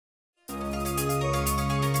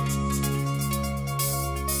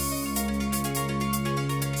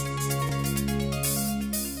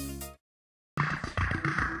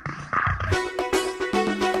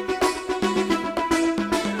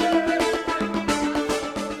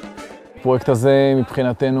הפרויקט הזה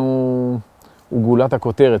מבחינתנו הוא גולת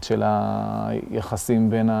הכותרת של היחסים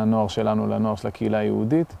בין הנוער שלנו לנוער של הקהילה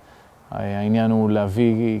היהודית. העניין הוא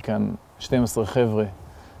להביא כאן 12 חבר'ה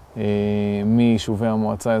מיישובי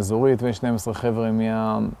המועצה האזורית ו12 חבר'ה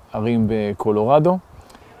מהערים בקולורדו.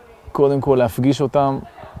 קודם כל להפגיש אותם,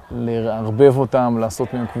 לערבב אותם,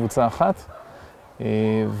 לעשות מהם קבוצה אחת,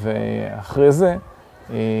 ואחרי זה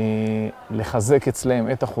לחזק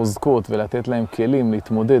אצלהם את החוזקות ולתת להם כלים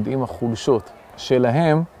להתמודד עם החולשות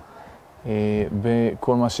שלהם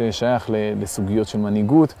בכל מה ששייך לסוגיות של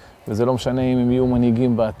מנהיגות, וזה לא משנה אם הם יהיו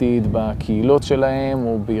מנהיגים בעתיד בקהילות שלהם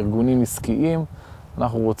או בארגונים עסקיים.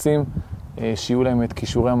 אנחנו רוצים שיהיו להם את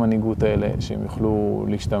כישורי המנהיגות האלה שהם יוכלו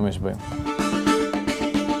להשתמש בהם.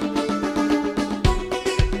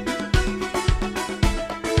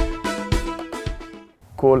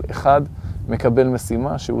 כל אחד מקבל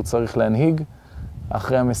משימה שהוא צריך להנהיג.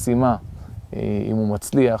 אחרי המשימה, אם הוא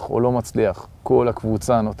מצליח או לא מצליח, כל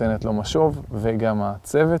הקבוצה נותנת לו משוב וגם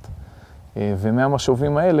הצוות.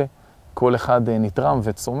 ומהמשובים האלה, כל אחד נתרם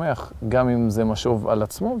וצומח, גם אם זה משוב על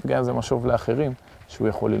עצמו וגם אם זה משוב לאחרים, שהוא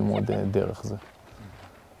יכול ללמוד דרך זה.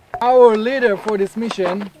 Our leader for this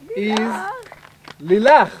mission is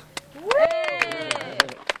לילך.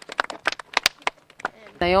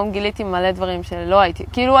 היום גיליתי מלא דברים שלא הייתי,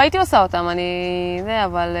 כאילו הייתי עושה אותם,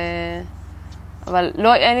 אבל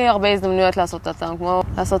לא, אין לי הרבה הזדמנויות לעשות אותם, כמו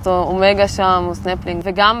לעשות אומגה שם או סנפלינג,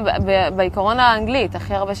 וגם בעיקרון האנגלית,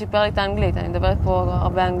 הכי הרבה שיפר לי את האנגלית, אני מדברת פה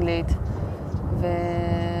הרבה אנגלית,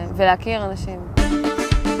 ולהכיר אנשים.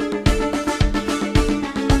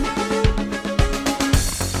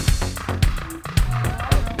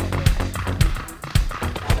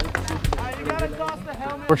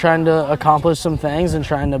 We're trying to accomplish some things and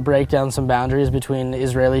trying to break down some boundaries between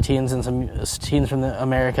Israeli teens and some teens from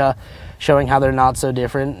America, showing how they're not so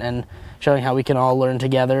different and showing how we can all learn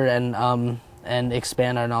together and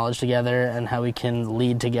expand our knowledge together and how we can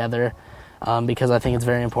lead together. Because I think it's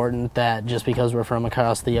very important that just because we're from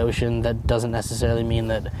across the ocean, that doesn't necessarily mean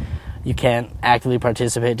that you can't actively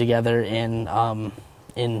participate together in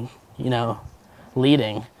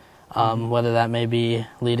leading, whether that may be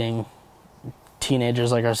leading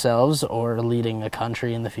teenagers like ourselves or leading a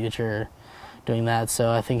country in the future, doing that. So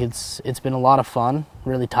I think it's been a lot of fun,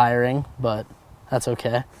 really tiring, but that's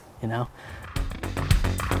okay, you know.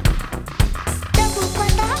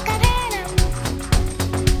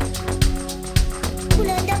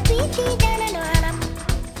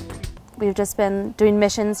 We've just been doing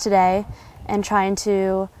missions today and trying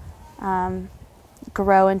to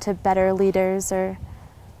grow into better leaders or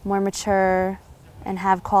more mature and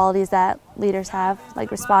have qualities that leaders have,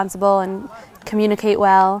 like responsible and communicate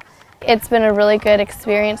well. It's been a really good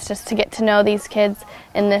experience just to get to know these kids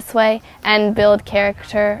in this way and build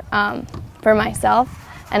character for myself,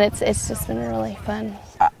 and it's just been really fun.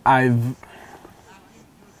 I've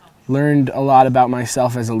learned a lot about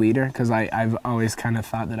myself as a leader because I've always kind of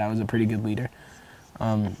thought that I was a pretty good leader.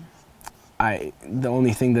 The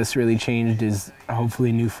only thing that's really changed is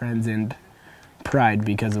hopefully new friends and pride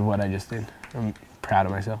because of what I just did. I'm proud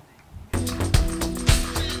of myself.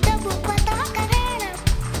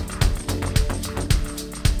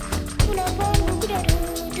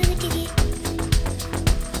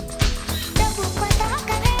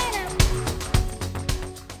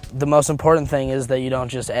 The most important thing is that you don't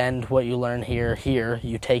just end what you learn here.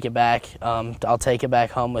 You take it back. I'll take it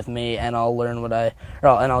back home with me, and I'll learn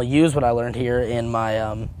and I'll use what I learned here in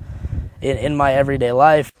my everyday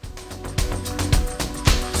life.